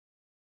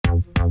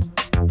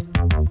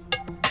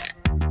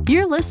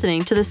You're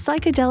listening to the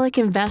Psychedelic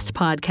Invest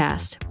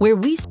Podcast, where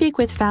we speak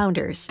with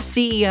founders,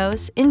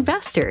 CEOs,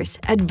 investors,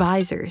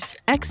 advisors,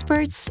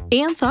 experts,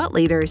 and thought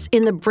leaders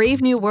in the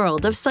brave new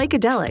world of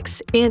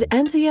psychedelics and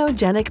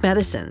entheogenic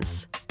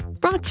medicines.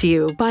 Brought to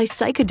you by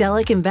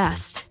Psychedelic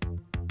Invest,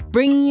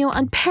 bringing you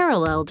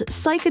unparalleled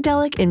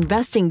psychedelic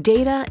investing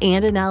data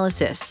and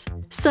analysis.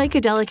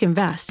 Psychedelic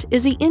Invest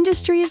is the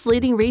industry's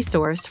leading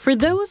resource for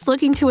those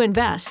looking to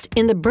invest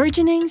in the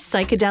burgeoning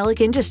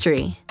psychedelic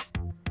industry.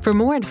 For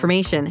more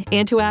information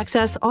and to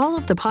access all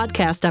of the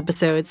podcast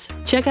episodes,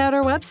 check out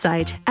our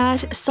website at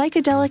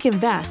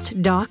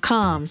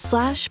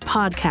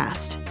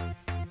psychedelicinvest.com/podcast.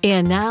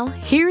 And now,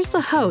 here's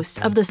the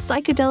host of the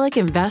Psychedelic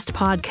Invest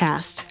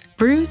Podcast,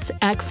 Bruce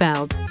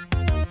Eckfeldt.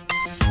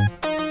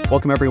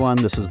 Welcome, everyone.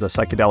 This is the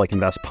Psychedelic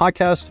Invest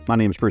Podcast. My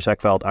name is Bruce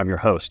Eckfeldt. I'm your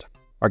host.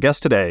 Our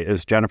guest today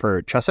is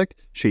Jennifer Chesak.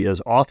 She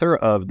is author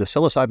of the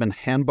Psilocybin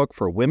Handbook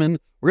for Women.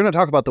 We're going to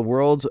talk about the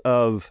worlds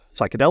of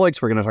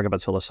psychedelics. We're going to talk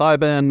about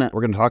psilocybin.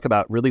 We're going to talk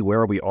about really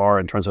where we are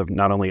in terms of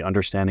not only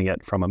understanding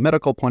it from a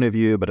medical point of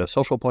view, but a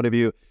social point of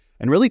view,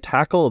 and really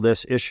tackle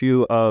this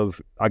issue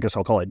of, I guess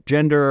I'll call it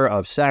gender,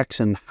 of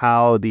sex, and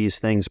how these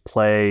things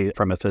play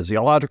from a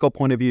physiological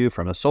point of view,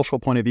 from a social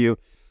point of view.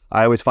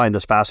 I always find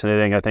this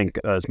fascinating. I think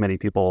as many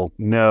people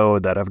know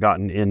that have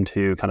gotten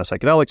into kind of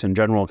psychedelics in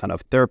general, kind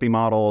of therapy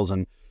models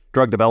and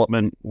drug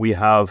development, we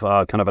have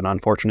kind of an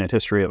unfortunate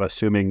history of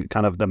assuming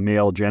kind of the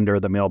male gender,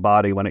 the male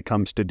body when it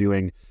comes to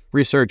doing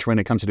research, when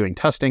it comes to doing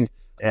testing.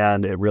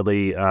 And it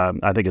really,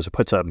 I think,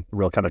 puts a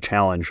real kind of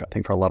challenge, I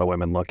think, for a lot of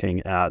women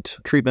looking at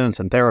treatments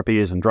and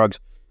therapies and drugs.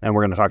 And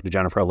we're going to talk to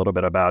Jennifer a little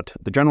bit about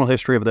the general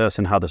history of this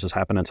and how this has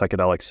happened in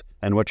psychedelics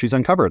and what she's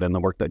uncovered in the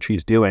work that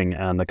she's doing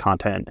and the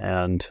content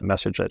and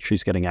message that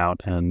she's getting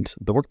out and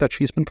the work that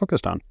she's been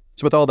focused on.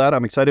 So with all that,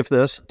 I'm excited for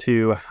this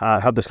to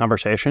have this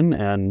conversation.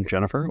 And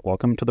Jennifer,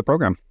 welcome to the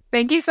program.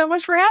 Thank you so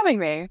much for having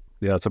me.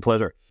 Yeah, it's a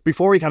pleasure.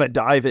 Before we kind of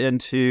dive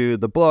into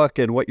the book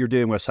and what you're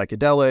doing with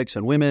psychedelics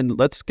and women,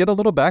 let's get a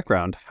little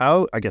background.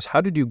 How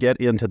did you get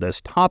into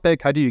this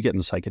topic? How did you get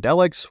into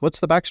psychedelics? What's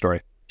the backstory?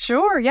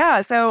 Sure.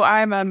 Yeah. So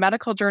I'm a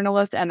medical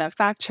journalist and a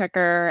fact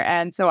checker.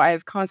 And so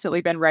I've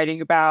constantly been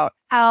writing about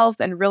health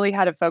and really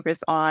had a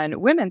focus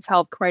on women's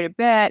health quite a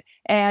bit.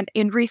 And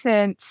in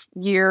recent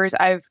years,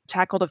 I've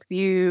tackled a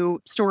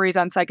few stories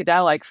on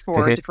psychedelics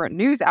for different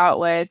news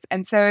outlets.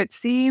 And so it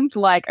seemed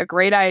like a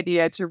great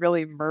idea to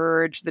really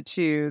merge the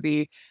two,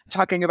 the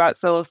talking about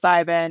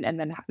psilocybin and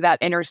then that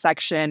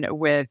intersection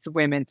with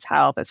women's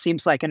health. It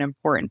seems like an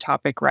important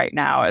topic right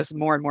now as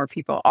more and more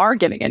people are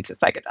getting into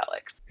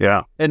psychedelics.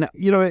 Yeah. And,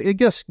 I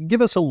guess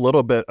give us a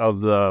little bit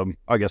of the,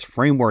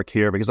 framework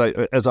here, because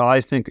as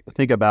I think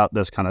about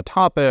this kind of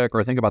topic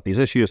or think about these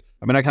issues,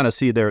 I kind of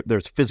see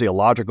there's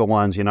physiological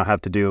ones,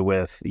 have to do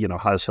with,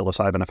 how does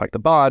psilocybin affect the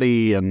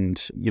body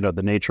and,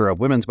 the nature of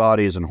women's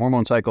bodies and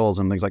hormone cycles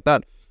and things like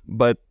that.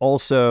 But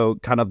also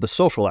kind of the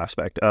social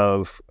aspect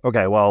of,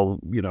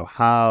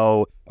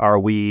 how are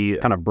we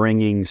kind of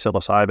bringing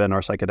psilocybin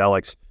or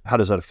psychedelics? How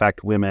does it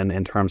affect women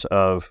in terms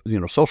of,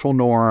 social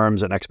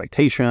norms and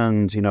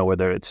expectations,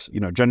 whether it's,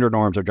 gender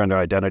norms or gender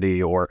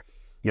identity or,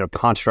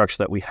 constructs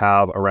that we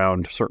have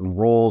around certain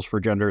roles for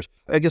genders.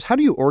 I guess, how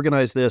do you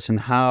organize this and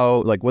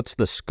what's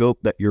the scope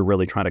that you're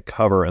really trying to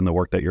cover in the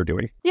work that you're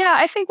doing? Yeah,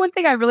 I think one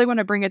thing I really want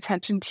to bring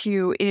attention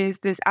to is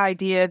this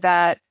idea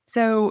that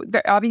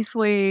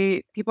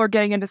obviously people are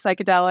getting into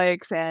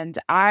psychedelics, and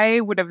I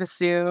would have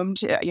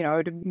assumed, I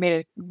would have made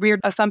a weird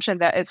assumption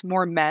that it's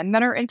more men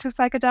that are into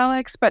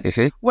psychedelics. But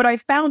what I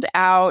found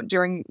out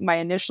during my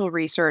initial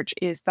research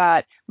is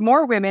that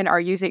more women are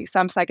using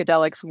some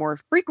psychedelics more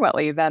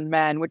frequently than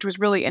men, which was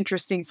really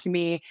interesting to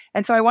me.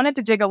 And so I wanted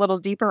to dig a little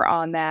deeper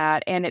on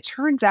that. And it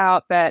turns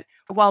out that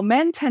while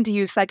men tend to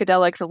use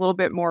psychedelics a little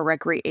bit more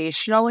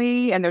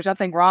recreationally, and there's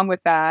nothing wrong with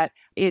that,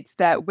 it's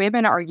that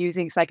women are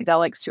using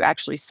psychedelics to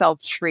actually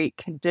self-treat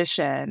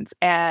conditions.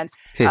 And,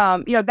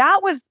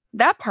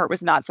 that part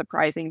was not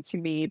surprising to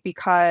me,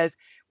 because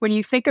when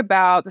you think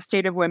about the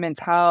state of women's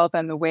health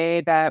and the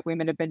way that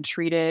women have been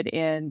treated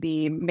in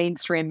the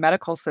mainstream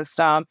medical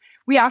system,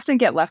 we often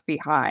get left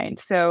behind.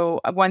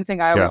 So one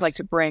thing I always like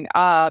to bring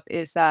up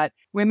is that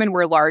women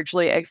were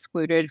largely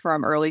excluded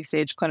from early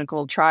stage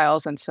clinical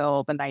trials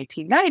until the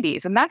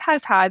 1990s. And that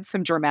has had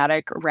some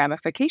dramatic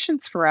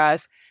ramifications for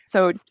us.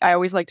 So I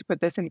always like to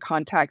put this in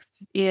context.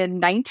 In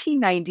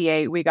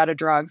 1998, we got a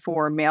drug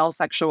for male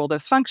sexual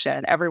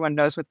dysfunction. Everyone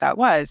knows what that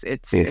was.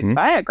 It's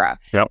Viagra.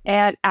 Yep.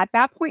 And at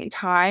that point in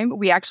time,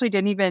 we actually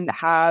didn't even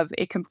have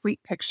a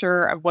complete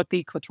picture of what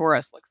the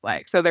clitoris looks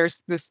like. So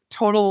there's this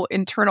total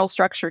internal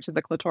structure to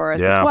the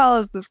clitoris as well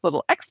as this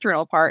little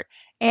external part.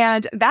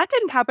 And that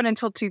didn't happen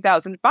until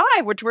 2005,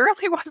 which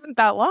really wasn't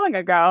that long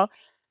ago.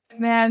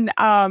 And then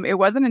it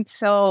wasn't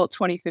until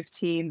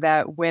 2015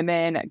 that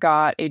women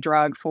got a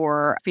drug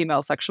for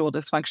female sexual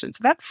dysfunction. So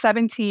that's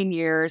 17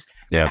 years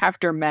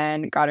after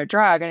men got a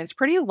drug. And it's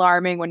pretty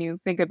alarming when you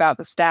think about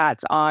the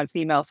stats on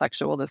female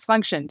sexual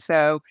dysfunction.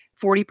 So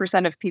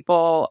 40% of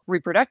people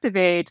reproductive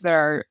age that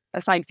are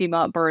assigned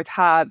female at birth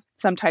have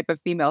some type of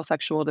female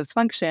sexual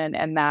dysfunction,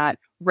 and that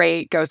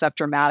rate goes up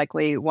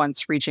dramatically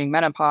once reaching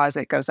menopause.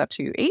 It goes up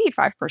to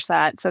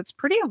 85%. So it's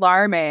pretty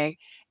alarming.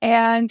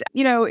 And,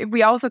 if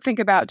we also think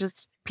about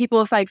just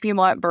people assigned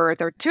female at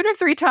birth are 2 to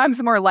 3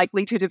 times more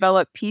likely to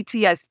develop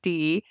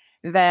PTSD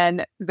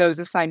than those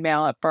assigned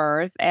male at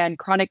birth. And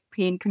chronic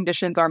pain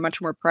conditions are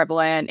much more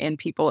prevalent in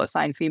people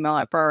assigned female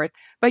at birth.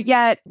 But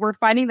yet we're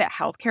finding that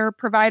healthcare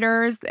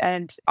providers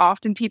and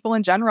often people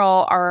in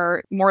general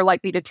are more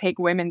likely to take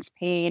women's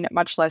pain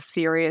much less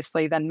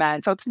seriously than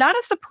men. So it's not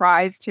a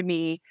surprise to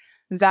me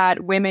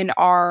that women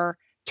are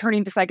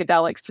turning to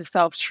psychedelics to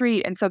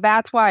self-treat. And so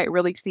that's why it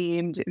really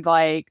seemed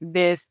like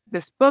this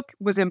book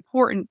was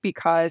important,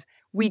 because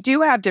we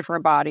do have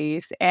different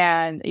bodies.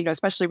 And,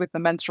 especially with the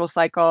menstrual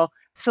cycle,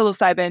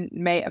 psilocybin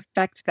may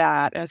affect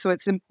that. And so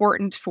it's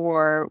important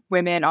for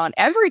women on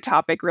every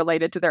topic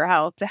related to their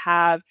health to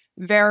have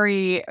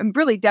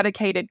really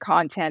dedicated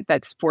content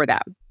that's for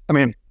them. I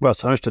mean, well,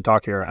 so much to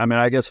talk here. I mean,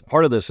 I guess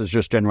part of this is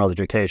just general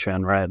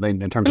education, right?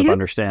 In terms of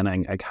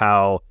understanding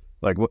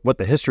what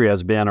the history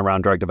has been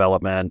around drug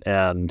development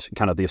and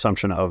kind of the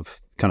assumption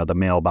of kind of the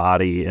male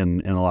body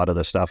in a lot of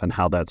this stuff and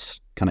how that's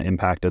kind of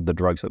impacted the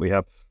drugs that we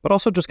have, but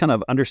also just kind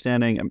of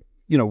understanding,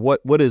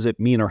 what does it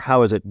mean or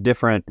how is it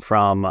different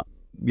from,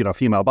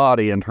 female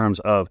body in terms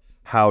of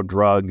how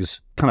drugs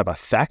kind of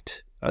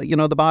affect,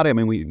 the body. I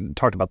mean, we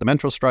talked about the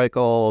menstrual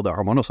cycle, the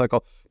hormonal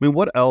cycle. I mean,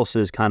 what else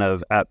is kind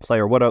of at play,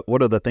 or what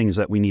are the things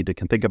that we need to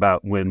think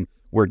about when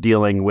we're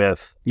dealing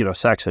with,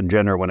 sex and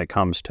gender when it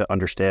comes to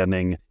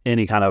understanding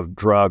any kind of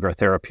drug or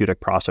therapeutic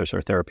process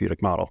or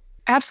therapeutic model?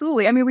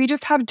 Absolutely. I mean, we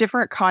just have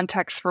different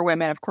contexts for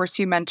women. Of course,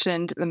 you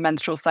mentioned the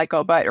menstrual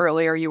cycle, but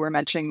earlier you were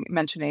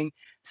mentioning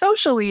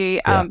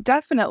socially,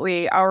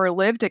 definitely our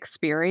lived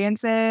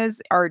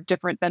experiences are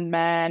different than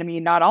men. I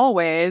mean, not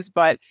always,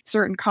 but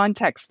certain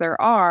contexts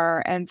there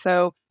are. And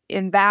so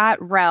in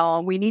that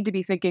realm, we need to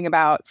be thinking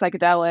about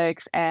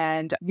psychedelics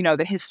and,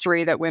 the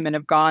history that women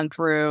have gone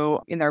through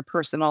in their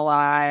personal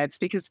lives,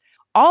 because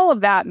all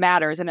of that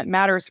matters. And it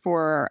matters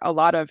for a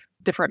lot of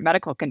different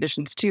medical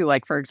conditions too.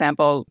 Like, for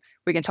example,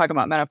 we can talk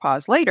about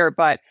menopause later,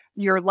 but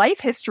your life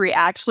history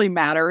actually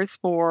matters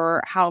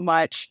for how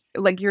much,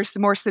 your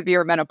more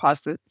severe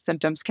menopause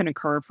symptoms can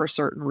occur for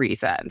certain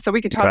reasons. So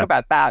we can talk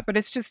about that, but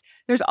it's just,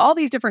 there's all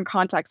these different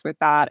contexts with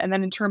that. And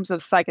then in terms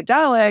of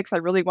psychedelics, I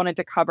really wanted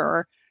to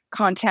cover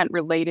content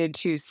related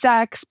to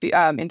sex,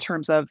 in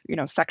terms of,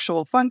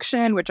 sexual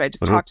function, which I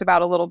just talked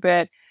about a little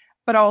bit,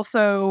 but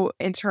also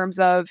in terms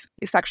of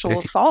sexual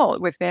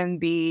assault within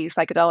the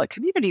psychedelic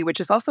community, which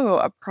is also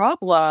a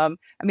problem.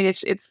 I mean,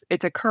 it's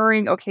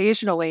occurring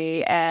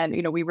occasionally, and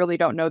we really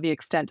don't know the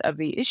extent of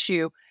the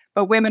issue.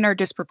 But women are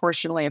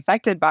disproportionately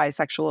affected by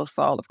sexual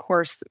assault. Of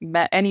course,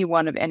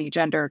 anyone of any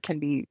gender can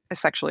be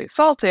sexually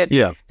assaulted.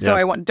 So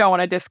I don't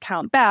want to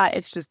discount that.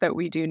 It's just that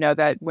we do know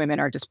that women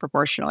are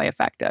disproportionately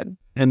affected.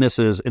 And this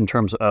is in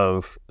terms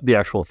of the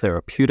actual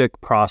therapeutic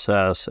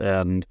process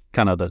and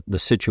kind of the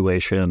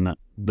situation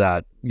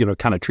that,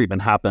 kind of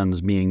treatment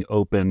happens, being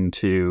open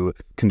to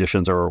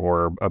conditions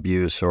or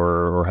abuse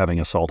or having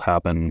assault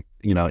happen,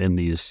 in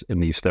these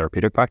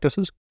therapeutic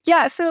practices?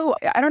 Yeah. So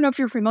I don't know if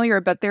you're familiar,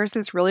 but there's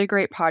this really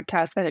great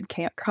podcast that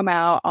had come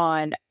out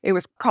it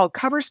was called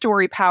Cover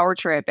Story Power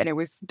Trip, and it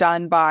was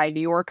done by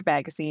New York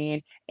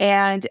Magazine.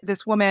 And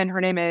this woman,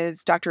 her name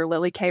is Dr.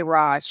 Lily K.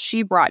 Ross,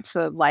 she brought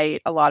to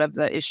light a lot of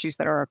the issues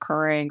that are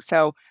occurring.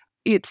 So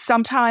it's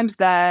sometimes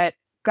that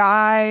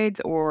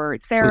guides or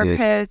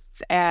therapists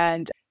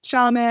and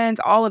shamans,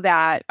 all of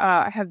that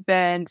have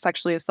been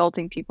sexually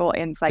assaulting people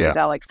in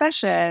psychedelic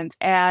sessions.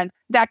 And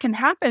that can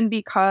happen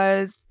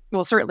because,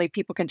 well, certainly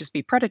people can just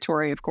be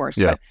predatory, of course,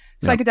 but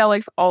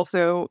psychedelics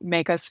also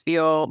make us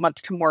feel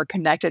much more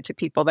connected to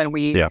people than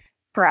we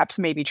perhaps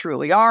maybe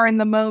truly are in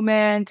the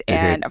moment.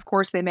 And of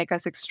course, they make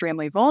us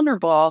extremely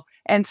vulnerable.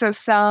 And so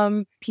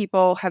some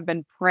people have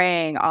been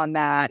preying on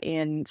that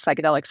in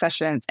psychedelic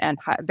sessions, and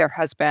there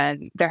have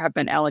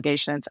been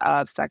allegations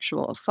of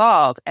sexual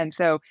assault. And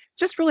so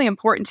just really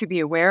important to be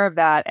aware of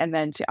that, and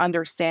then to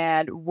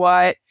understand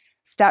what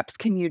steps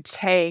can you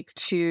take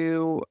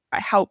to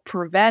help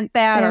prevent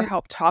that or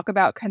help talk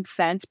about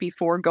consent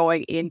before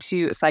going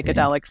into a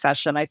psychedelic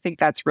session. I think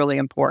that's really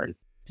important.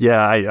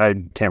 Yeah, I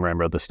can't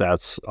remember the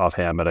stats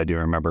offhand, but I do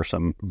remember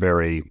some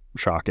very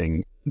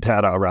shocking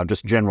data around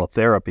just general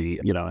therapy,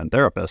 and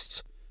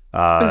therapists,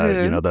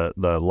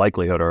 the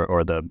likelihood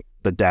or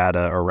the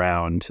data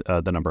around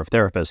the number of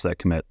therapists that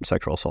commit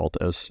sexual assault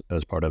as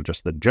part of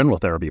just the general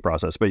therapy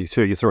process. But you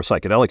throw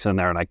psychedelics in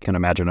there, and I can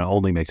imagine it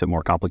only makes it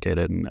more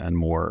complicated and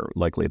more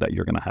likely that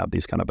you're going to have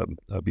these kind of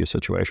abuse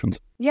situations.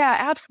 Yeah,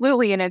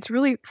 absolutely. And it's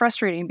really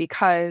frustrating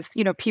because,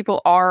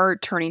 people are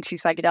turning to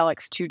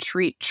psychedelics to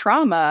treat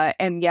trauma,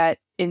 and yet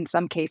in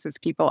some cases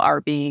people are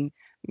being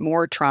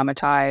more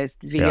traumatized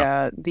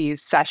via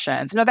these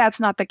sessions. No, that's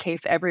not the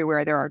case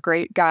everywhere. There are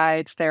great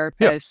guides,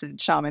 therapists, and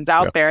shamans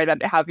out there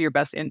that have your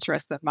best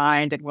interests in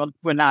mind and will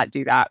not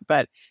do that.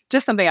 But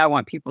just something I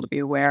want people to be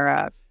aware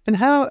of. And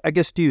how, I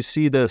guess, do you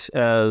see this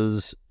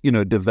as,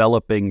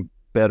 developing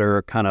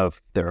better kind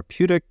of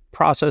therapeutic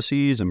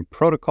processes and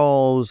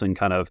protocols and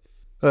kind of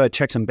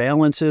checks and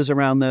balances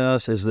around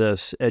this? Is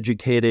this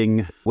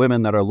educating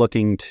women that are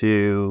looking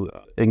to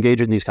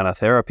engage in these kind of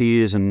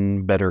therapies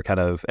and better kind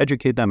of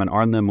educate them and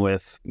arm them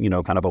with,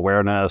 kind of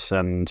awareness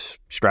and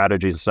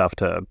strategies and stuff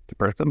to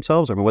protect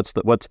themselves? I mean, what's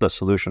the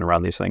solution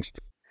around these things?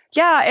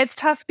 Yeah, it's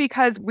tough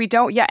because we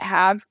don't yet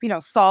have,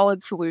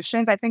 solid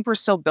solutions. I think we're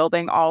still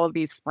building all of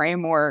these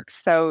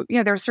frameworks. So,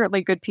 there are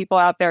certainly good people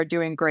out there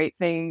doing great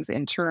things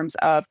in terms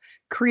of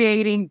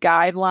creating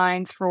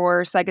guidelines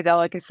for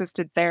psychedelic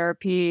assisted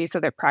therapy so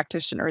that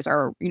practitioners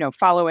are,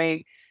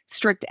 following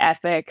strict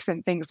ethics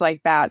and things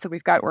like that. So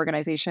we've got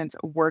organizations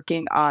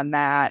working on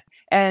that.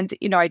 And,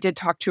 I did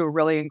talk to a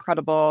really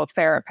incredible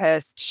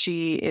therapist.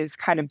 She is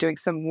kind of doing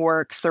some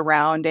work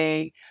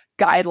surrounding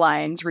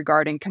guidelines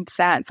regarding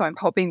consent. So I'm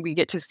hoping we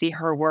get to see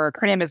her work.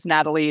 Her name is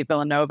Natalie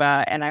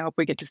Villanova, and I hope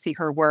we get to see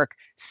her work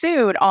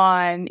soon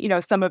on,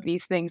 some of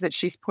these things that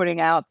she's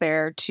putting out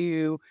there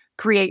to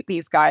create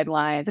these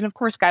guidelines. And of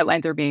course,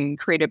 guidelines are being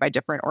created by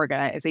different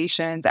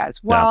organizations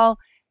as well.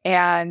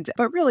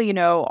 But really,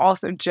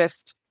 also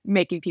just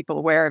making people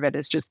aware of it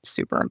is just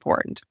super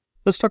important.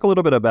 Let's talk a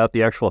little bit about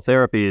the actual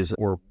therapies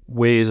or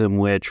ways in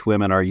which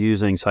women are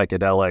using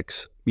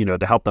psychedelics,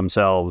 to help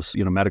themselves,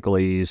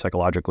 medically,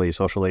 psychologically,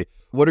 socially.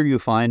 What are you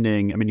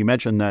finding? I mean, you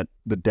mentioned that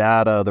the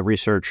data, the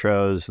research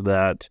shows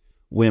that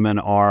women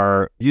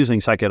are using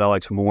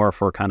psychedelics more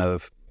for kind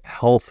of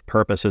health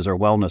purposes or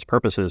wellness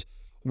purposes.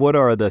 What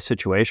are the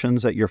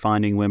situations that you're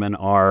finding women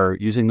are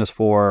using this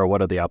for?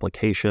 What are the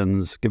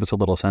applications? Give us a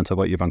little sense of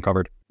what you've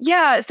uncovered.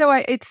 Yeah, so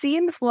it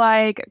seems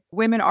like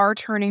women are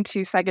turning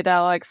to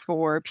psychedelics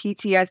for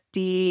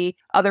PTSD,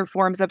 other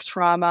forms of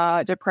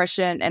trauma,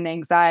 depression, and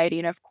anxiety.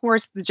 And of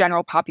course, the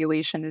general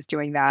population is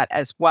doing that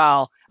as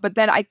well. But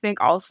then I think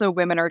also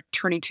women are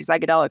turning to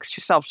psychedelics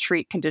to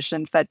self-treat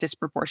conditions that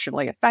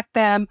disproportionately affect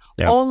them,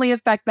 only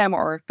affect them,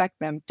 or affect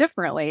them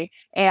differently.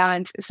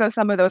 And so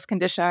some of those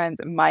conditions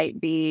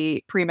might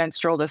be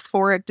premenstrual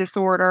dysphoric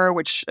disorder,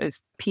 which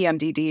is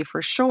PMDD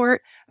for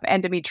short,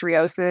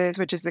 endometriosis,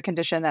 which is a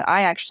condition that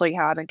I actually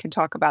have and can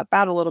talk about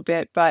that a little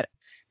bit, but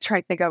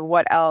try to think of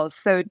what else.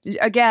 So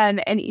again,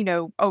 and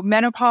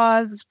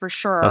menopause for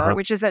sure,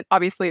 which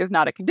obviously is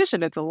not a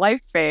condition, it's a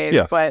life phase,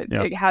 but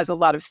it has a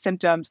lot of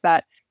symptoms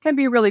that can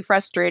be really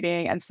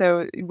frustrating. And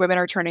so women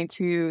are turning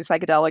to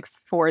psychedelics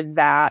for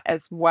that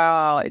as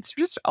well. It's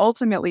just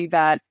ultimately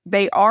that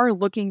they are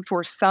looking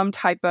for some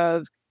type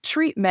of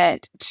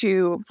treatment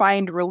to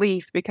find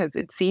relief, because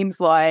it seems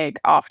like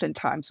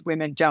oftentimes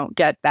women don't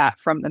get that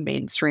from the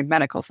mainstream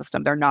medical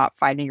system. They're not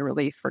finding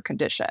relief for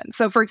conditions.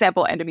 So for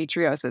example,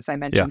 endometriosis, I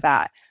mentioned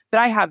that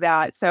I have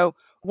that. So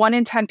 1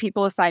 in 10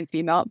 people assigned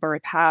female at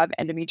birth have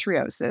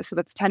endometriosis. So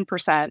that's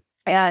 10%.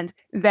 And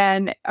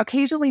then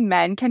occasionally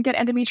men can get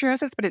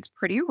endometriosis, but it's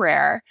pretty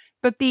rare.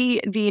 But the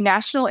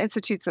National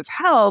Institutes of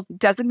Health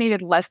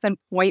designated less than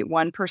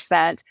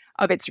 0.1%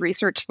 of its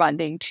research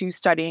funding to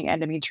studying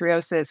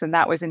endometriosis. And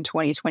that was in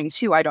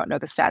 2022. I don't know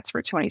the stats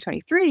for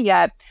 2023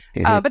 yet.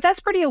 But that's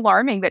pretty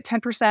alarming that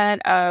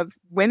 10% of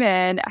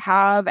women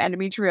have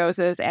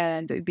endometriosis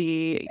and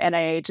the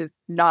NIH is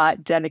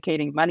not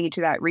dedicating money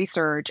to that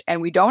research.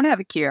 And we don't have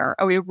a cure.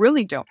 We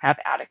really don't have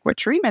adequate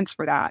treatments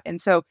for that.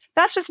 And so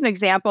that's just an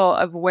example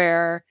of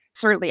where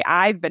certainly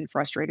I've been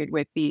frustrated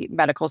with the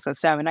medical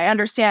system. And I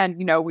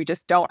understand, we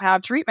just don't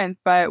have treatment,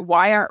 but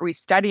why aren't we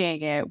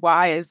studying it?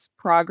 Why is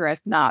progress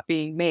not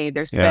being made?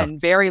 There's been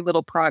very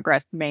little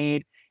progress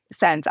made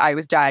since I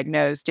was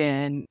diagnosed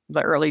in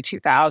the early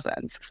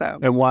 2000s. So,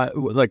 and why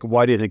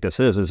do you think this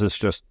is? Is this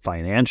just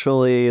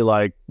financially,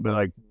 like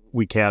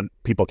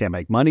people can't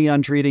make money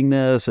on treating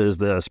this? Is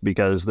this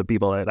because the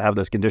people that have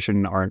this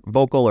condition aren't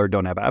vocal or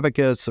don't have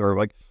advocates, or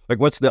like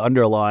what's the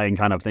underlying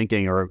kind of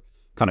thinking or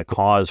kind of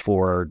cause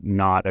for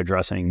not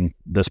addressing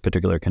this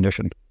particular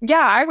condition?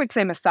 Yeah, I would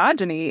say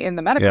misogyny in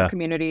the medical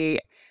community.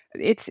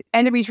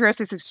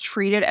 Endometriosis is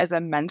treated as a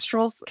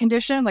menstrual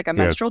condition, like a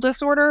menstrual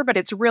disorder, but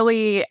it's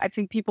really, I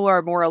think people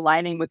are more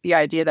aligning with the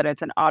idea that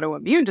it's an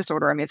autoimmune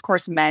disorder. I mean, of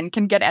course, men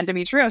can get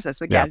endometriosis.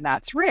 Again,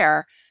 that's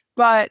rare.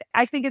 But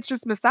I think it's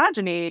just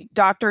misogyny.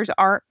 Doctors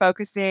aren't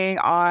focusing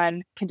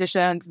on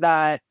conditions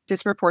that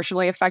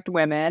disproportionately affect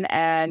women,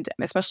 and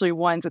especially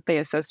ones that they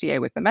associate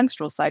with the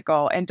menstrual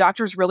cycle. And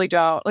doctors really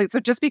don't. So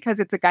just because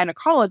it's a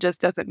gynecologist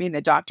doesn't mean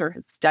the doctor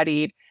has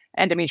studied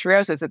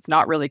endometriosis. It's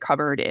not really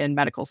covered in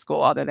medical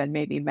school other than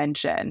maybe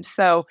mentioned.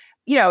 So,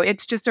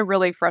 it's just a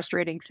really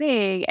frustrating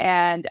thing.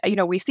 And,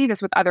 we see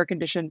this with other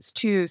conditions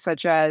too,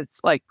 such as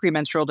like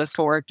premenstrual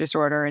dysphoric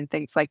disorder and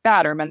things like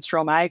that, or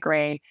menstrual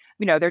migraine.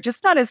 They're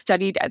just not as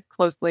studied as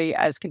closely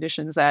as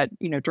conditions that,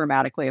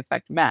 dramatically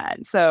affect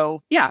men.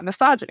 So,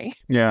 misogyny.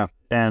 Yeah.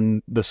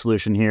 And the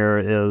solution here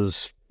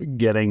is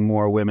getting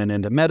more women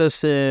into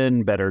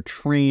medicine, better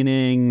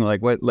training?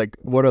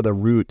 What are the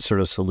root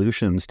sort of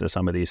solutions to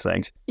some of these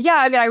things? Yeah,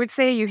 I mean, I would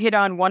say you hit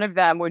on one of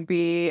them.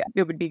 It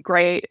would be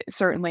great,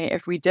 certainly,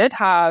 if we did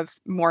have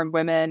more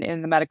women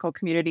in the medical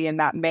community, and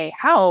that may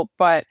help.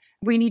 But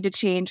we need to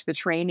change the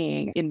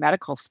training in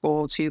medical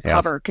school to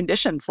cover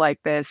conditions like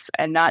this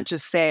and not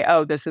just say,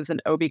 oh, this is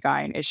an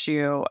OB-GYN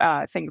issue,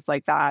 things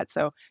like that.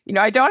 So,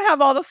 I don't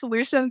have all the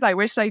solutions. I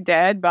wish I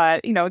did.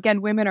 But,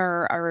 again, women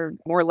are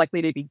more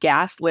likely to be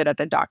gaslit at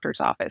the doctor's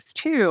office,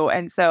 too.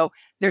 And so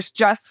there's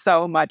just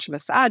so much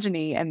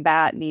misogyny, and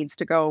that needs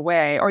to go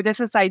away. Or there's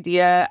this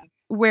idea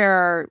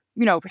where,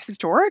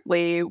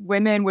 historically,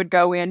 women would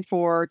go in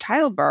for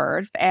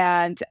childbirth,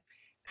 and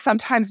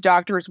sometimes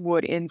doctors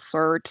would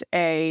insert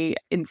a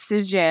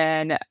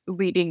incision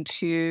leading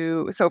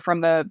to, so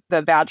from the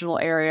vaginal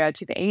area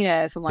to the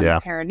anus along the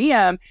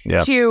perineum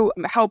to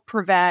help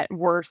prevent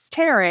worse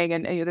tearing.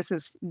 And this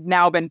has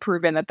now been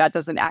proven that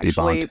doesn't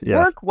actually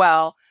work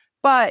well.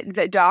 But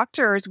the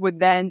doctors would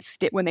then,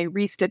 when they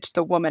restitched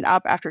the woman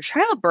up after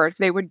childbirth,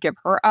 they would give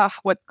her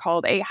what's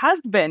called a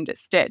husband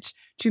stitch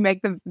to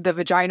make the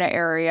vagina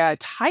area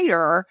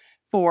tighter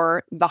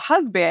for the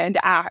husband,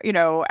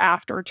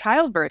 after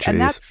childbirth. And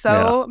that's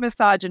so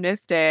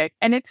misogynistic.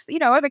 And it's,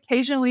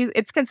 occasionally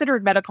it's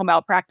considered medical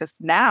malpractice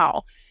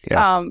now.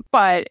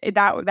 But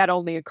that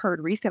only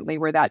occurred recently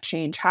where that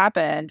change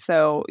happened.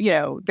 So,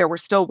 there were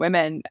still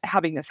women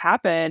having this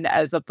happen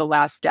as of the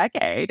last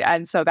decade.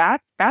 And so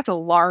that's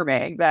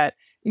alarming that,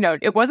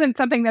 it wasn't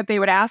something that they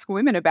would ask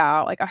women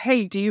about, like, oh,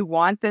 hey, do you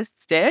want this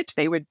stitch?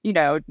 They would,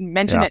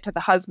 mention it to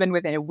the husband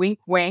with a wink,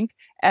 wink,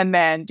 and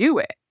then do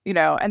it.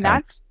 And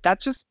that's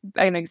just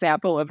an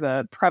example of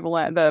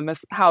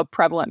how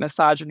prevalent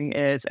misogyny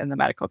is in the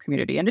medical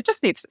community, and it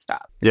just needs to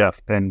stop. Yeah,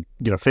 and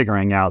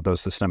figuring out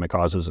those systemic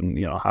causes, and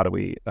how do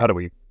we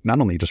not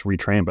only just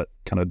retrain, but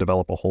kind of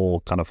develop a whole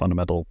kind of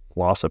fundamental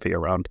philosophy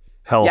around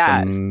health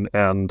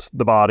and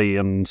the body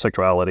and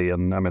sexuality.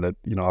 And I mean,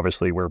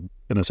 obviously we're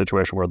in a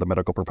situation where the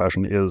medical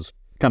profession is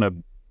kind of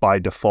by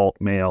default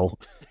male.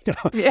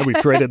 We've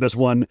created this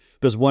one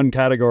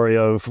category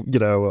of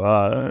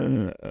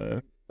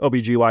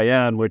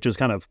OBGYN, which is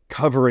kind of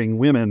covering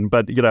women,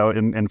 but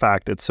in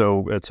fact, it's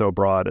so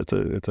broad. It's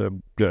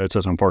an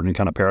important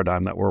kind of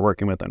paradigm that we're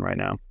working within right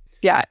now.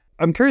 Yeah,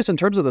 I'm curious in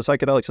terms of the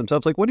psychedelics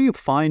themselves. Like, what are you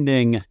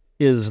finding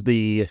is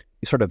the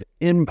sort of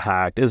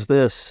impact? Is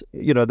this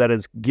that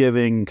it's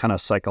giving kind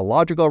of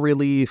psychological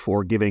relief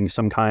or giving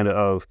some kind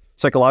of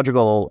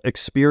psychological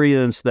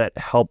experience that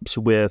helps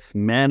with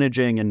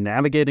managing and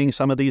navigating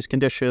some of these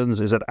conditions?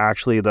 Is it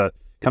actually the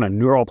kind of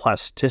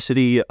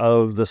neuroplasticity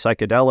of the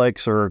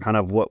psychedelics, or kind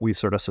of what we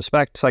sort of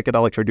suspect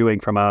psychedelics are doing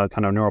from a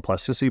kind of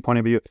neuroplasticity point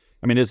of view?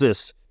 I mean, is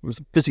this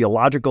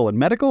physiological and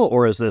medical,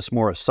 or is this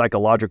more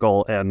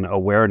psychological and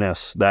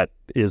awareness that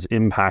is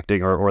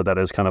impacting or that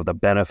is kind of the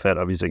benefit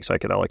of using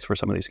psychedelics for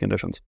some of these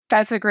conditions?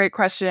 That's a great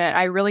question.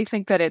 I really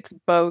think that it's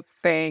both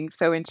things.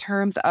 So in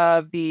terms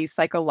of the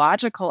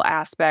psychological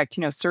aspect,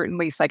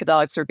 certainly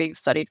psychedelics are being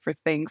studied for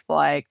things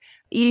like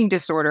eating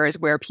disorders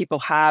where people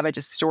have a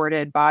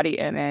distorted body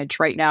image.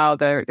 Right now,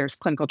 there's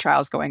clinical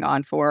trials going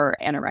on for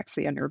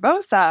anorexia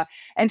nervosa.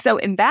 And so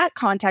in that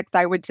context,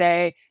 I would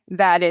say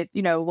that it's,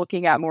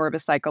 looking at more of a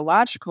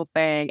psychological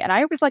thing. And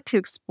I always like to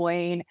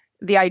explain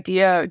the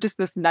idea, just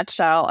this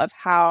nutshell of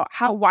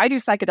why do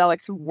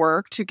psychedelics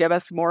work to give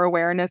us more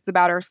awareness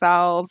about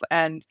ourselves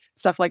and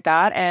stuff like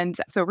that. And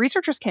so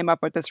researchers came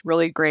up with this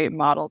really great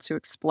model to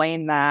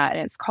explain that.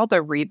 And it's called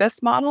the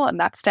Rebus model, and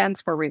that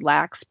stands for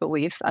Relaxed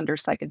Beliefs Under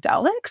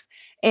Psychedelics.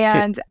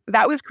 And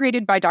that was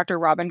created by Dr.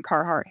 Robin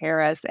Carhart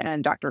Harris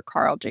and Dr.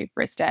 Carl J.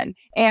 Friston.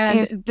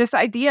 And this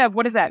idea of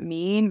what does that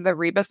mean, the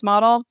Rebus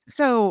model?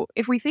 So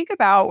if we think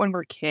about when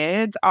we're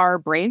kids, our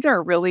brains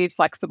are really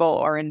flexible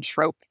or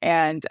entropic.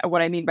 And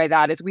what I mean by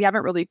that is we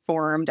haven't really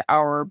formed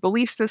our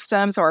belief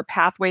systems or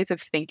pathways of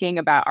thinking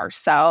about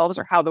ourselves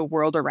or how the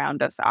world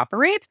around us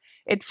operates.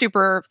 It's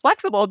super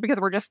flexible because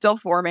we're just still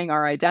forming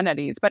our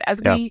identities. But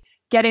as we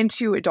get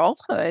into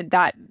adulthood,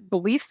 that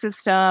belief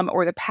system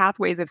or the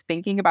pathways of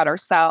thinking about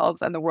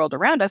ourselves and the world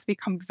around us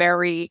become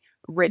very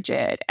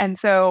rigid. And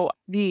so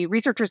the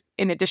researchers,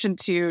 in addition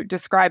to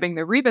describing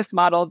the Rebus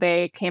model,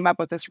 they came up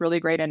with this really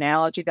great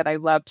analogy that I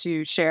love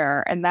to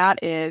share. And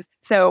that is,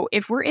 so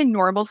if we're in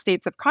normal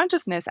states of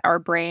consciousness, our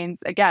brains,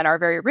 again, are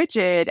very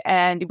rigid,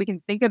 and we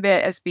can think of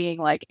it as being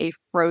like a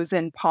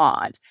frozen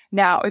pond.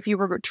 Now, if you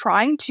were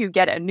trying to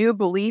get a new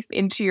belief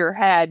into your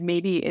head,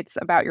 maybe it's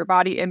about your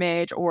body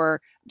image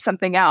or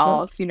something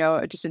else,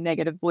 just a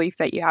negative belief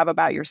that you have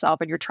about yourself,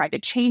 and you're trying to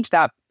change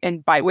that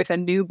with a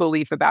new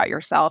belief about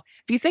yourself.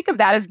 If you think of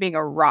that as being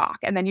a rock,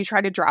 and then you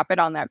try to drop it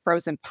on that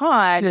frozen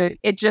pond,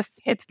 it just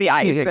hits the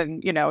ice,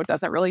 and it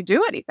doesn't really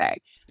do anything.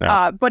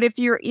 But if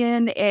you're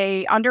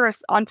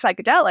on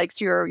psychedelics,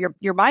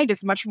 your mind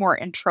is much more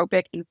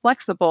entropic and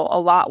flexible,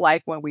 a lot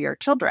like when we are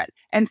children.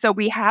 And so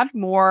we have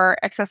more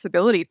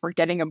accessibility for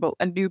getting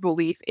a new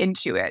belief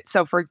into it.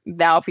 So for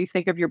now, if you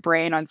think of your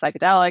brain on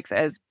psychedelics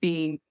as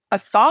being a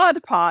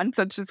thawed pond,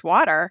 such as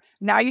water.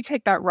 Now you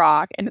take that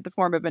rock into the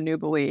form of a new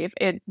belief,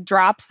 it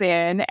drops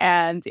in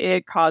and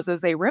it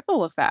causes a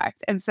ripple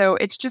effect. And so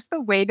it's just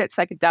the way that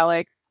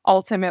psychedelic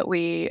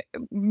ultimately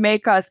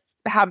make us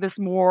have this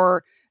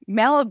more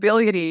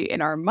malleability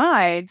in our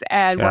minds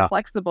and we're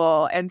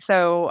flexible. And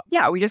so,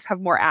 we just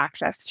have more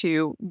access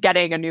to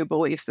getting a new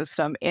belief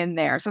system in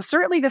there. So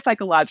certainly the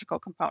psychological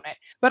component,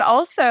 but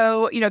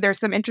also, there's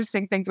some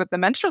interesting things with the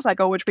menstrual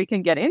cycle, which we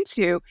can get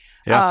into,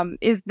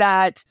 is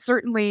that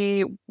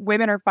certainly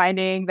women are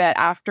finding that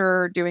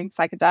after doing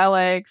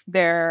psychedelics,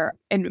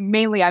 and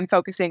mainly I'm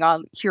focusing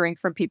on hearing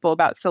from people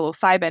about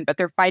psilocybin, but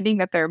they're finding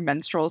that their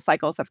menstrual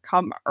cycles have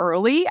come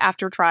early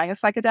after trying a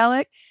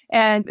psychedelic.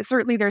 And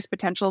certainly there's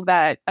potential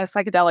that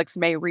psychedelics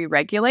may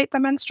re-regulate the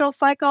menstrual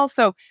cycle.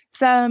 So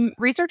some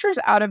researchers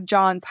out of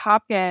Johns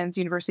Hopkins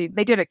University,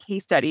 they did a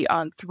case study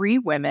on 3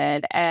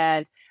 women.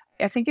 And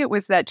I think it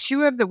was that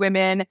 2 of the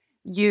women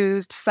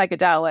used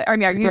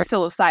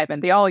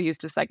psilocybin. They all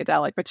used a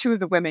psychedelic, but 2 of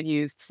the women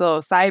used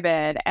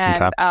psilocybin.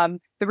 And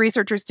the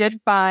researchers did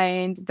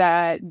find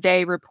that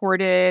they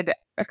reported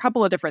a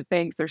couple of different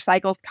things. Their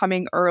cycles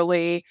coming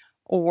early,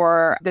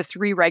 or this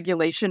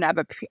re-regulation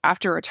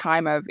after a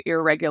time of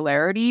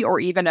irregularity, or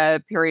even a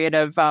period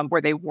of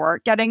where they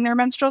weren't getting their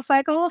menstrual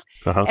cycles.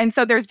 And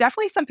so there's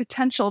definitely some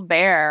potential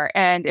there.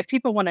 And if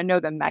people want to know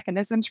the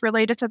mechanisms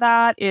related to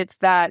that, it's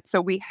that,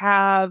 so we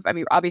have,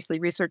 obviously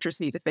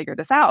researchers need to figure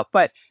this out,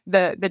 but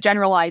the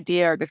general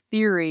idea or the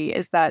theory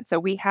is that, so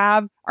we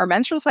have our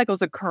menstrual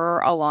cycles occur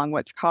along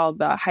what's called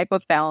the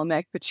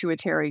hypothalamic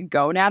pituitary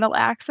gonadal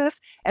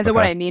axis. And so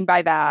what I mean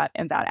by that,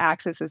 and that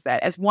axis, is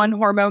that as one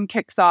hormone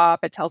kicks off,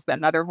 it tells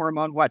another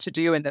hormone what to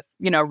do in this,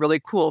 really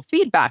cool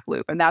feedback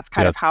loop. And that's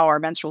kind of how our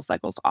menstrual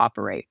cycles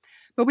operate.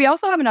 But we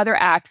also have another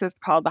axis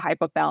called the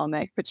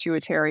hypothalamic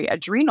pituitary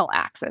adrenal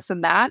axis,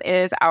 and that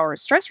is our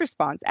stress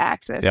response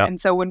axis. And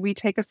so when we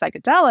take a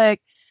psychedelic,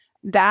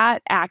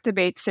 that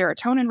activates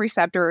serotonin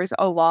receptors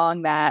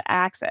along that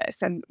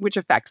axis, and which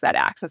affects that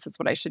axis is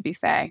what I should be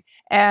saying.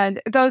 And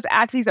those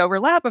axes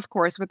overlap, of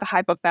course, with the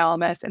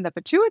hypothalamus and the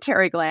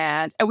pituitary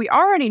gland. And we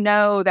already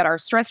know that our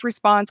stress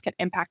response can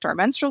impact our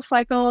menstrual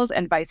cycles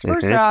and vice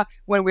versa.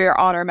 When we're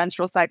on our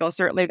menstrual cycle,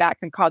 certainly that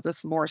can cause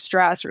us more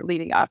stress, or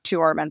leading up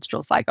to our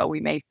menstrual cycle, we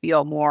may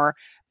feel more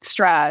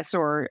stress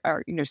or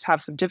just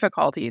have some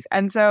difficulties.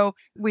 And so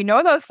we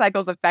know those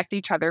cycles affect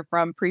each other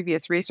from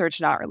previous research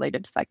not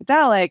related to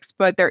psychedelics,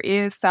 but there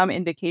is some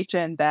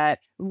indication that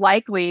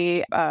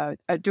likely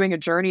doing a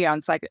journey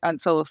on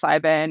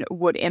psilocybin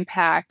would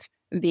impact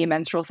the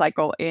menstrual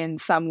cycle in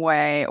some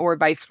way, or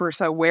vice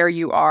versa. Where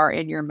you are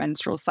in your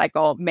menstrual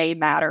cycle may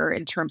matter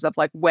in terms of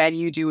like when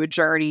you do a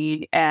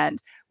journey,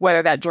 and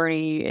whether that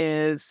journey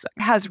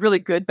has really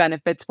good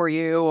benefits for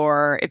you,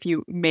 or if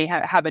you may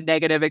have a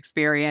negative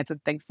experience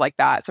and things like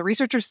that. So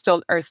researchers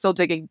are still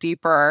digging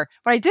deeper.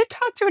 But I did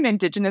talk to an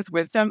indigenous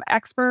wisdom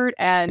expert,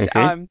 and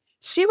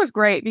she was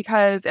great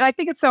and I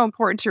think it's so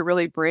important to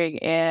really bring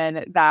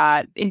in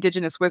that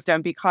indigenous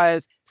wisdom,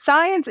 because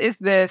science is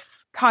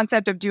this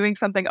concept of doing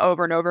something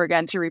over and over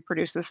again to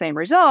reproduce the same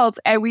results.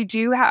 And we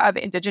do have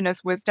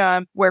indigenous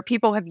wisdom where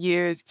people have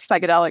used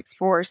psychedelics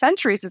for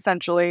centuries,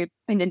 essentially,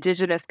 in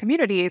indigenous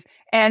communities,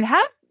 and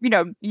have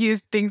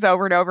used things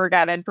over and over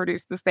again and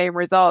produce the same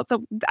results.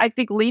 So I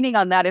think leaning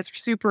on that is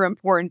super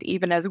important,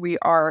 even as we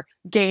are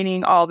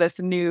gaining all this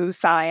new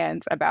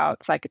science about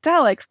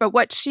psychedelics. But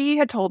what she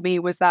had told me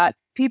was that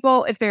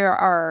people, if they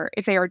are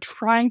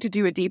trying to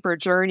do a deeper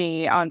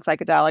journey on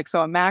psychedelics,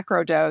 so a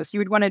macro dose, you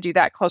would want to do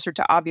that closer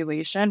to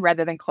ovulation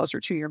rather than closer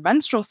to your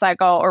menstrual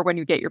cycle, or when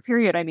you get your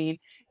period,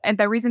 And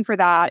the reason for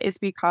that is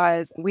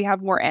because we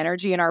have more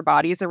energy in our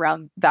bodies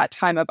around that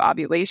time of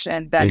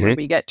ovulation than when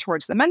we get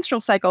towards the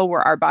menstrual cycle,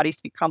 where our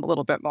bodies become a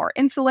little bit more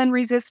insulin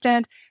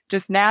resistant,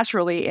 just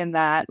naturally in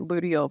that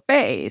luteal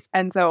phase.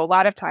 And so a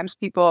lot of times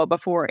people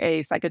before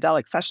a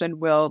psychedelic session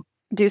will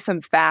do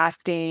some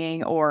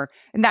fasting,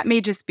 and that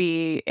may just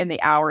be in the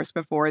hours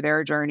before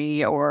their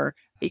journey, or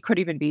it could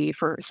even be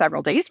for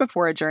several days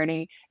before a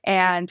journey.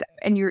 And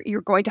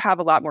you're going to have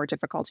a lot more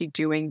difficulty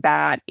doing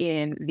that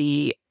in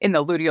the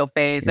luteal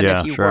phase than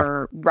if you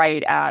were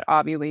right at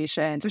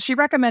ovulation. So she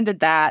recommended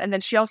that. And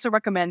then she also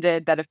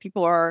recommended that if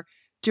people are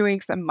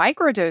doing some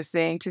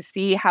microdosing to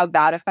see how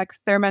that affects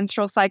their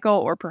menstrual cycle,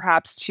 or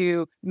perhaps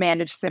to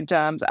manage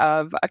symptoms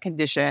of a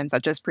condition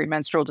such as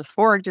premenstrual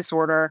dysphoric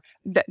disorder,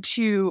 that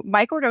to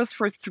microdose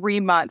for 3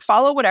 months,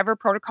 follow whatever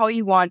protocol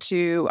you want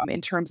to in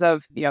terms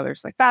of,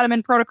 there's like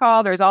Fadiman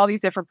protocol, there's all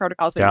these different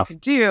protocols that you can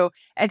do.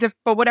 And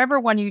but whatever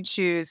one you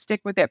choose,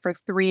 stick with it for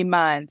 3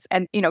 months,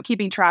 and,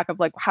 keeping track of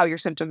like how your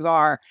symptoms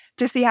are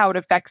to see how it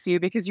affects you,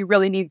 because you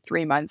really need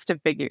 3 months to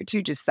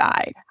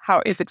decide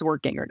if it's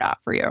working or not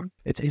for you.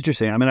 It's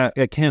interesting.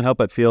 I can't help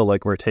but feel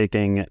like we're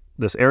taking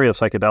this area of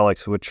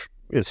psychedelics, which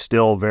is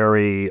still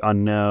very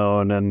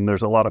unknown, and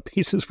there's a lot of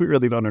pieces we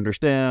really don't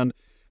understand.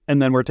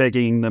 And then we're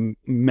taking the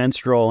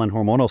menstrual and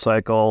hormonal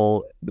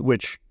cycle,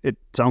 which it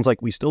sounds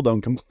like we still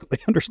don't completely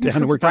understand.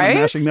 And we're kind of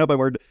mashing up,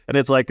 and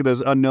it's like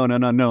there's unknown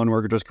and unknown.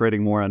 We're just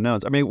creating more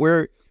unknowns. I mean,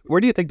 where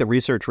do you think the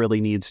research really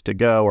needs to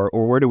go,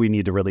 or where do we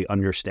need to really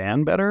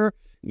understand better,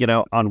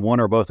 on one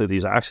or both of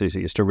these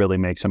axes to really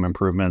make some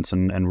improvements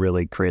and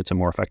really create some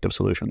more effective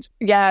solutions?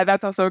 Yeah,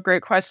 that's also a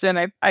great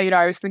question.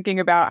 I was thinking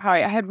about how I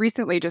had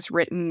recently just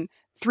written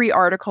 3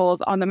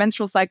 articles on the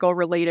menstrual cycle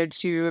related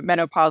to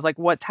menopause, like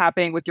what's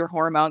happening with your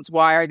hormones,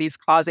 why are these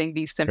causing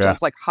these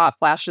symptoms like hot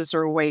flashes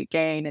or weight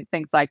gain and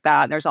things like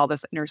that. And there's all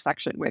this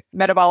intersection with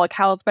metabolic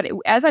health. But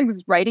as I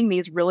was writing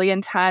these really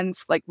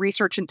intense, like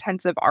research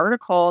intensive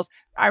articles,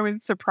 I was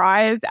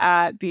surprised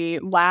at the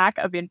lack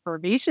of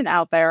information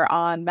out there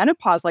on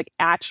menopause, like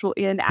actual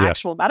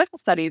medical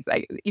studies.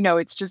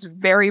 It's just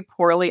very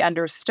poorly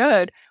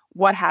understood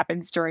what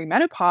happens during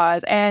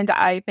menopause. And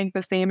I think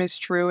the same is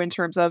true in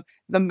terms of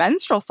the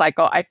menstrual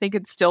cycle. I think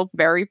it's still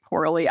very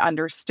poorly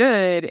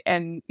understood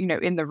and,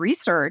 in the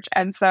research.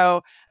 And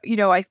so,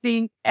 I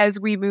think as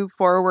we move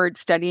forward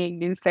studying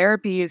new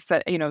therapies,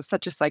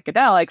 such as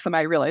psychedelics, and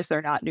I realize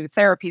they're not new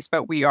therapies,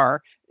 but we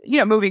are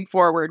moving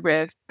forward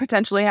with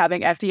potentially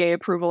having FDA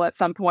approval at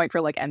some point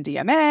for like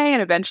MDMA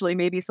and eventually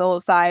maybe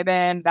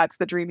psilocybin. That's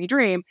the dreamy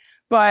dream.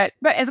 But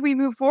as we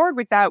move forward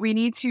with that, we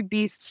need to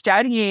be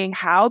studying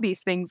how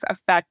these things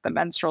affect the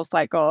menstrual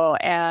cycle.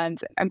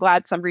 And I'm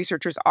glad some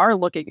researchers are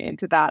looking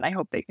into that. And I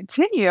hope they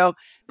continue.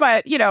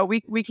 But,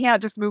 we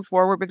can't just move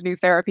forward with new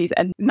therapies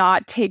and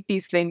not take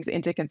these things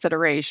into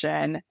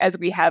consideration as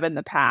we have in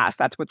the past.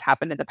 That's what's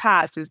happened in the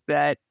past, is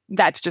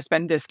that's just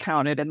been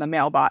discounted in the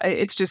male body.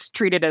 It's just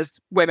treated as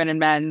women and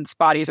men's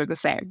bodies are the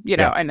same,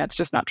 and that's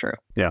just not true.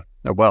 Yeah.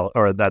 Well,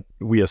 or that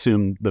we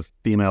assume the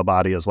female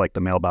body is like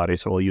the male body,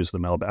 so we'll use the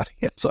male body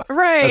as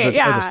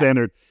a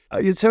standard.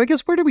 So I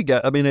guess where do we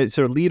get? I mean,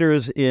 so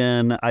leaders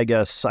in,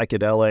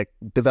 psychedelic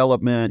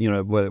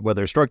development,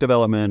 whether it's drug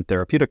development,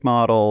 therapeutic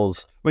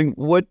models. I mean,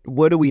 what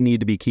do we need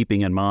to be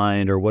keeping in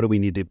mind, or what do we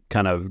need to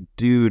kind of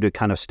do to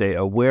kind of stay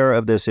aware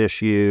of this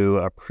issue,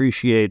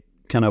 appreciate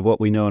kind of what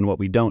we know and what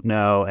we don't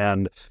know,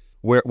 and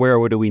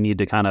where do we need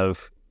to kind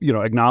of,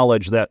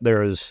 acknowledge that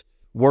there is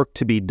work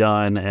to be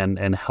done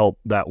and help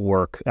that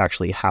work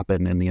actually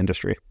happen in the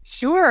industry?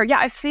 Sure. Yeah,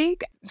 I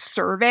think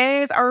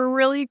surveys are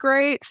really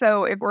great.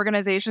 So if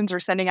organizations are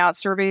sending out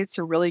surveys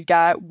to really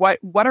get what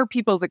are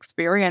people's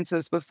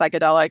experiences with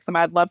psychedelics, and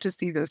I'd love to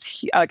see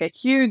this like a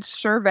huge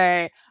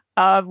survey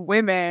of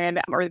women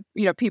or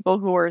people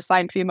who were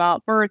assigned female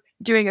at birth,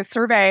 doing a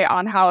survey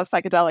on how a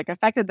psychedelic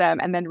affected them,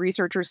 and then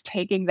researchers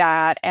taking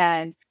that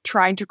and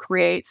trying to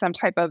create some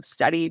type of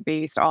study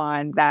based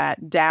on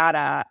that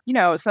data.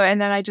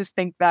 And then I just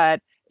think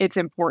that it's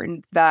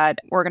important that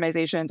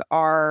organizations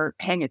are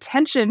paying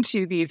attention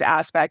to these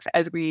aspects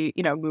as we,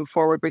 move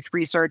forward with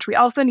research. We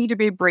also need to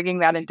be bringing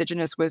that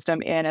indigenous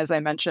wisdom in, as I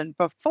mentioned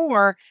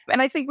before.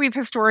 And I think we've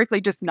historically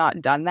just not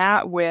done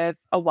that with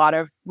a lot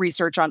of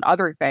research on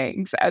other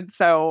things. And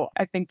so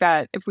I think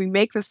that if we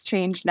make this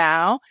change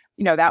now,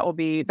 that would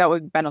be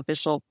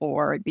beneficial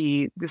for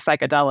the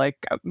psychedelic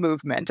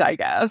movement, I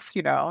guess.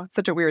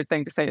 Such a weird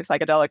thing to say,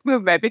 psychedelic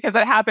movement, because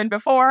it happened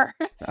before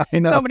I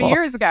know. so many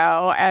years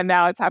ago, and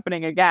now it's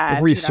happening again.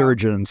 A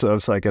resurgence of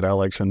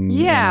psychedelics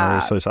in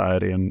our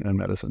society and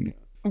medicine.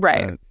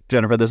 Right.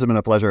 Jennifer, this has been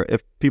a pleasure.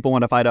 If people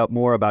want to find out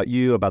more about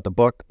you, about the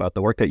book, about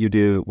the work that you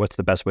do, what's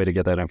the best way to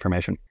get that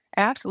information?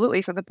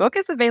 Absolutely. So the book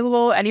is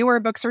available anywhere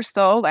books are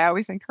sold. I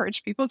always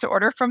encourage people to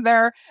order from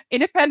their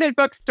independent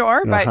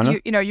bookstore,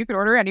 but you can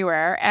order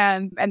anywhere.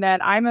 And then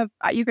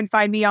you can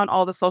find me on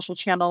all the social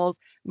channels.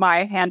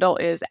 My handle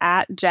is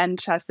at Jen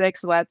Chesak.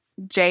 So that's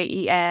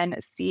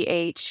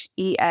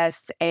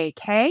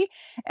JenChesak.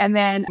 And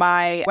then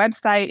my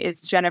website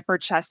is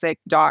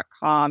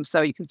jenniferchesak.com.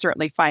 So you can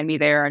certainly find me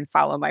there and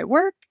follow my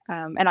work.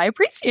 And I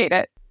appreciate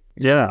it.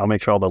 Yeah, I'll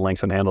make sure all the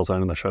links and handles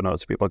are in the show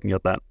notes so people can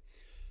get that.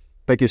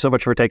 Thank you so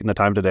much for taking the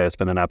time today. It's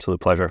been an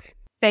absolute pleasure.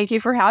 Thank you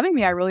for having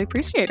me. I really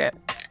appreciate it.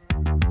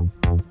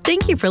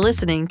 Thank you for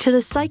listening to the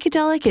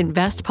Psychedelic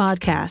Invest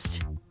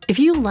Podcast. If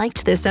you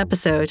liked this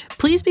episode,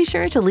 please be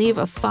sure to leave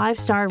a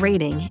 5-star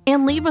rating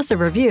and leave us a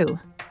review.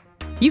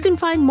 You can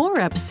find more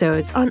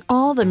episodes on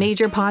all the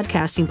major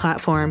podcasting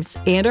platforms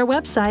and our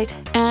website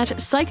at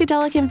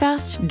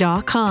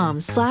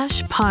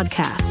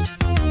psychedelicinvest.com/podcast.